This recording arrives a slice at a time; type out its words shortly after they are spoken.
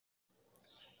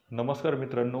नमस्कार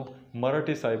मित्रांनो,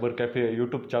 Marathi cyber cafe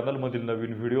YouTube चॅनलमधील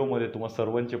नवीन व्हिडिओमध्ये तुम्हा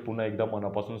सर्वांचे पुन्हा एकदा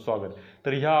मनापासून स्वागत।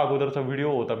 तर ह्या अगोदरचा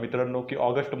व्हिडिओ होता मित्रांनो की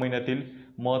ऑगस्ट महिन्यातील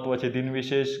महत्त्वाचे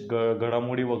दिनविशेष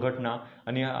घडामोडी व घटना,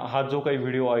 आणि हा जो काही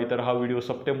व्हिडिओ आहे तर हा व्हिडिओ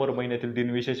सप्टेंबर महिन्यातील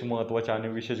दिनविशेष महत्त्वाच्या आणि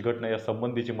विशेष घटना या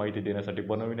संबंधीची माहिती देण्यासाठी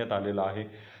बनविण्यात आलेला आहे।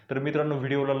 तर मित्रांनो,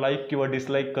 व्हिडिओला लाईक किंवा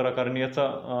डिसलाईक करा, कारण याचा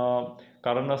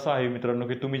कारण असं आहे मित्रांनो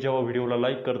की तुम्ही जेव्हा व्हिडिओला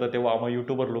लाईक करता तेव्हा आम्हा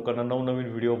यूट्यूबर लोकांना नवनवीन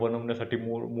व्हिडिओ बनवण्यासाठी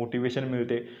मोटिवेशन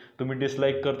मिळते। तुम्ही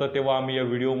डिसलाईक करता तेव्हा आम्ही या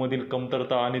व्हिडिओमधील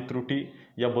कमतरता आणि त्रुटी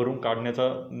या भरून काढण्याचा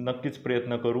नक्कीच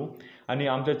प्रयत्न करू। आणि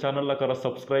आमच्या चॅनलला करा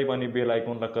सबस्क्राईब आणि बेल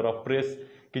आयकॉनला करा प्रेस,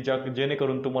 की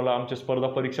जेणेकरून तुम्हाला आमच्या स्पर्धा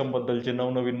परीक्षांबद्दलचे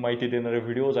नवनवीन माहिती देणारे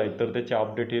व्हिडिओज आहेत तर त्याचे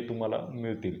अपडेट हे तुम्हाला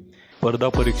मिळतील। स्पर्धा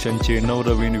परीक्षांचे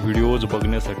नवनवीन व्हिडिओज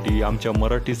बघण्यासाठी आमच्या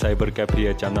मराठी सायबर कॅफे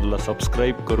या चॅनलला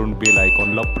सबस्क्राईब करून बेल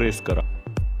आयकॉनला प्रेस करा।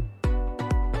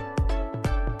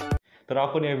 तर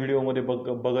आपण या व्हिडिओमध्ये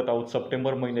बघत आहोत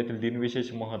सप्टेंबर महिन्यातील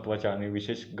दिनविशेष महत्त्वाच्या आणि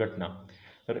विशेष घटना।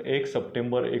 तर 1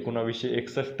 सप्टेंबर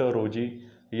 1961 रोजी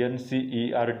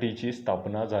NCERTची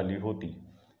स्थापना झाली होती।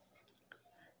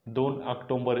 2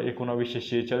 ऑक्टोबर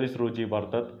 1946 रोजी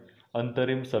भारतात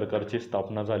अंतरिम सरकारची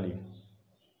स्थापना झाली।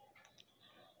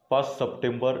 5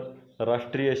 सप्टेंबर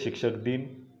राष्ट्रीय शिक्षक दिन,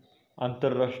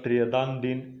 आंतरराष्ट्रीय दान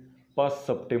दिन। 5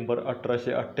 सप्टेंबर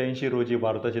 1888 रोजी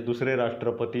भारताचे दुसरे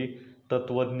राष्ट्रपती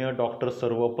तत्त्वज्ञ डॉक्टर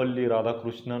सर्वपल्ली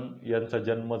राधाकृष्णन यांचा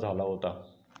जन्म झाला होता।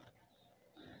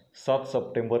 7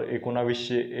 सप्टेंबर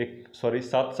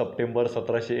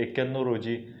 1791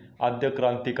 रोजी आद्य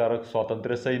क्रांतिकारक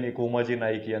स्वातंत्र्य सैनिक उमाजी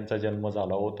नाईक यांचा जन्म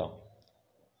झाला होता।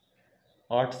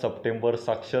 8 सप्टेंबर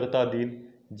साक्षरता दिन,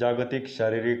 जागतिक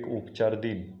शारीरिक उपचार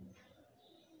दिन।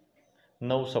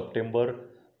 9 सप्टेंबर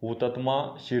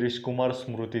हुतात्मा शिरीषकुमार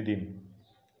स्मृती दिन।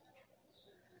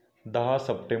 10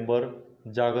 सप्टेंबर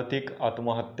जागतिक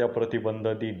आत्महत्या प्रतिबंध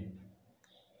दिन।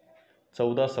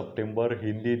 14 सप्टेंबर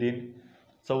हिंदी दिन।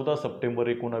 14 सप्टेंबर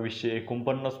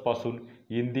 1949 पासून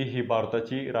हिंदी ही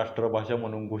भारताची राष्ट्रभाषा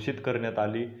म्हणून घोषित करण्यात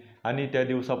आली आणि त्या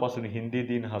दिवसापासून हिंदी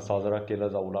दिन हा साजरा केला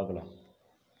जाऊ लागला।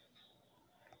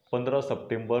 15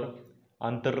 सप्टेंबर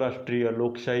आंतरराष्ट्रीय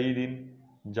लोकशाही दिन,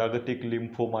 जागतिक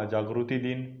लिम्फोमा जागृती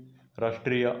दिन,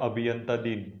 राष्ट्रीय अभियंता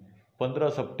दिन। 15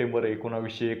 सप्टेंबर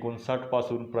 1959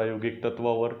 पासून प्रायोगिक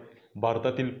तत्वावर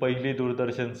भारतातील पहिली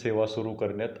दूरदर्शन सेवा सुरू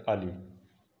करण्यात आली।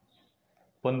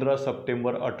 15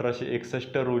 सप्टेंबर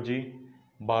 1861 रोजी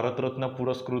भारतरत्न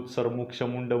पुरस्कृत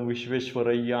सरमुक्षमुंडम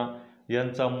विश्वेश्वरय्या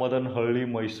यांचा मदन हळ्ळी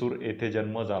म्हैसूर येथे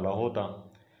जन्म झाला होता।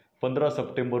 15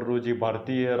 सप्टेंबर रोजी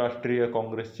भारतीय राष्ट्रीय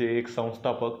काँग्रेसचे एक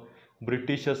संस्थापक,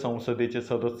 ब्रिटिश संसदेचे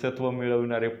सदस्यत्व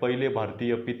मिळविणारे पहिले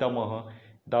भारतीय पितामह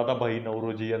दादाभाई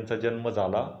नौरोजी यांचा जन्म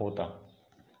झाला होता।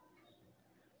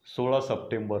 16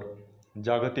 सप्टेंबर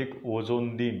जागतिक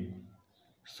ओझोन दिन।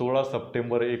 16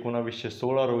 सप्टेंबर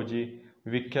 1916 रोजी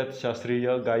विख्यात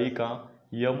शास्त्रीय गायिका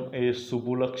M.A.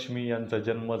 सुब्बुलक्ष्मी यांचा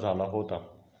जन्म झाला होता।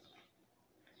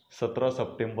 17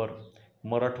 सप्टेंबर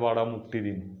मराठवाडा मुक्ती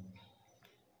दिन।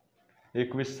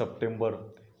 21 सप्टेंबर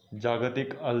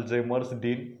जागतिक अल्झायमर्स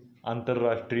दिन,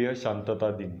 आंतरराष्ट्रीय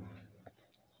शांतता दिन।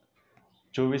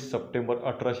 24 सप्टेंबर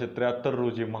 1873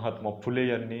 रोजी महात्मा फुले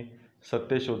यांनी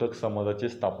सत्यशोधक समाजाची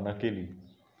स्थापना केली।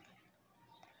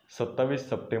 27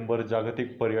 सप्टेंबर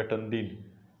जागतिक पर्यटन दिन।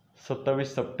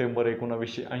 27 सप्टेंबर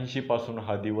 1980 पासून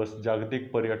हा दिवस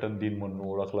जागतिक पर्यटन दिन म्हणून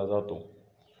ओळखला जातो।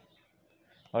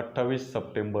 28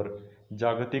 सप्टेंबर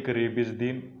जागतिक रेबीज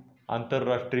दिन,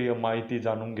 आंतरराष्ट्रीय माहिती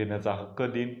जाणून घेण्याचा हक्क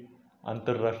दिन,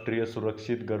 आंतरराष्ट्रीय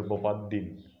सुरक्षित गर्भपात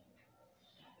दिन।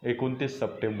 29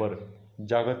 सप्टेंबर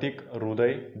जागतिक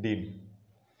हृदय दिन।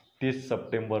 30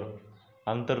 सप्टेंबर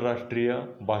आंतरराष्ट्रीय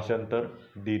भाषांतर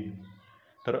दिन।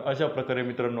 तर अशा प्रकारे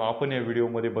मित्रांनो, आपण या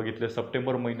व्हिडिओमध्ये बघितले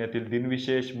सप्टेंबर महिन्यातील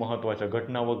दिनविशेष महत्त्वाच्या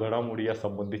घटना व घडामोडी या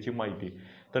संबंधीची माहिती।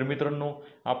 तर मित्रांनो,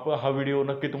 हा व्हिडिओ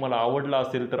नक्की तुम्हाला आवडला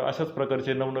असेल तर अशाच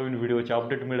प्रकारचे नवनवीन व्हिडिओचे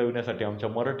अपडेट मिळवण्यासाठी आमच्या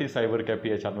मराठी सायबर कॅफे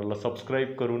या चॅनलला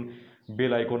सबस्क्राईब करून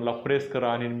बेल आयकॉनला प्रेस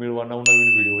करा आणि मिळवा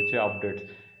नवनवीन व्हिडिओचे अपडेट्स।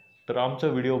 तर आमचा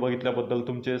व्हिडिओ बघितल्याबद्दल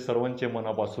तुमचे सर्वांचे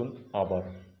मनापासून आभार।